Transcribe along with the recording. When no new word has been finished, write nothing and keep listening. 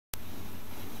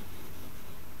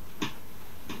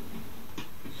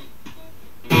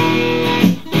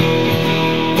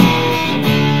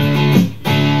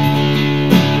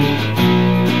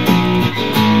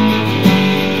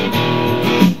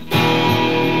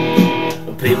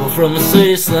People from the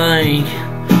city think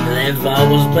they've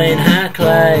always been high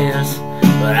class,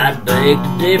 but I'd beg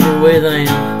to differ with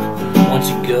them. Once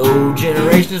you go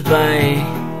generations back,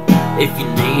 if you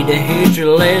need a history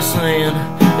lesson,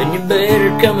 then you better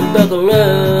come and buckle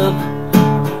up.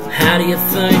 How do you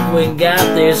think we got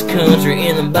this country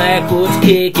in the backwoods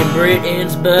kicking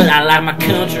Britain's butt? I like my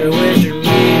country western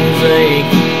music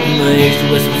mixed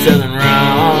with some southern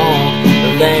rock,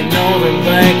 but that northern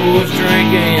backwoods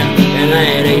drinking and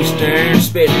that eastern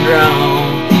spit and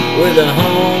draw. We're the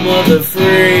home of the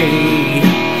free,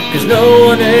 'cause no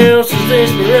one else is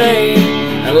this brave.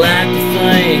 I like to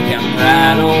think I'm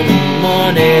right on the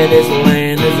money. This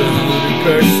land is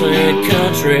 100%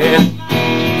 country.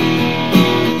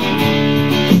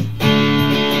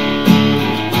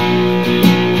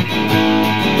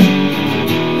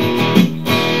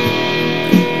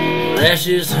 That's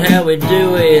just how we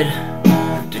do it,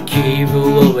 to keep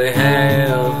what we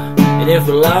have. And if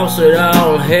we lost it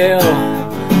all, hell,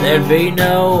 there'd be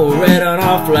no red on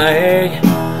our flag.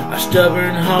 Our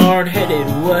stubborn, hard-headed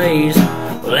ways,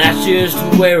 well, that's just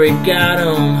where we got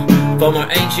them. From our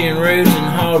ancient roots and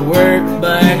hard work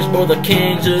backs, we're the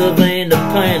kings of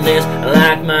independence. I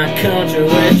like my country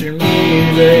western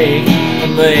music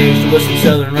mixed with some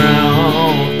southern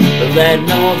rock, but that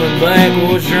northern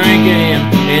backwoods drinking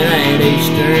and that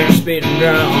eastern spit and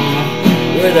draw.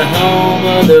 We're the home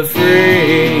of the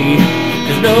free,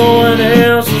 'cause no one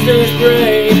else is this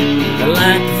brave. I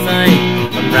like to think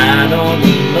I'm right on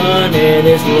the money.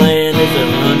 This land is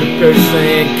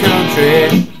 100%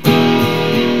 country.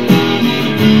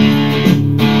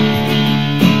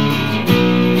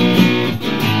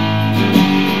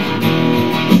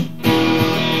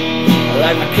 I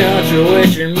like my country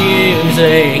western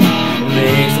music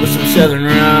mixed with some southern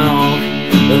rock,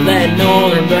 but that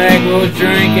northern backwoods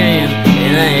drinking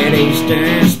and that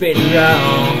eastern spit and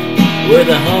draw. We're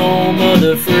the home of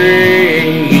the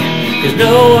free, 'cause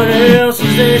no one else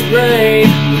is this brave.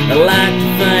 I like to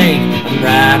think I'm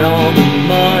right on the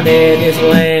money. This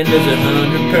land is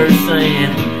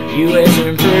 100% U.S.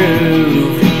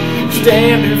 improved.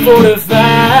 Stamped in 45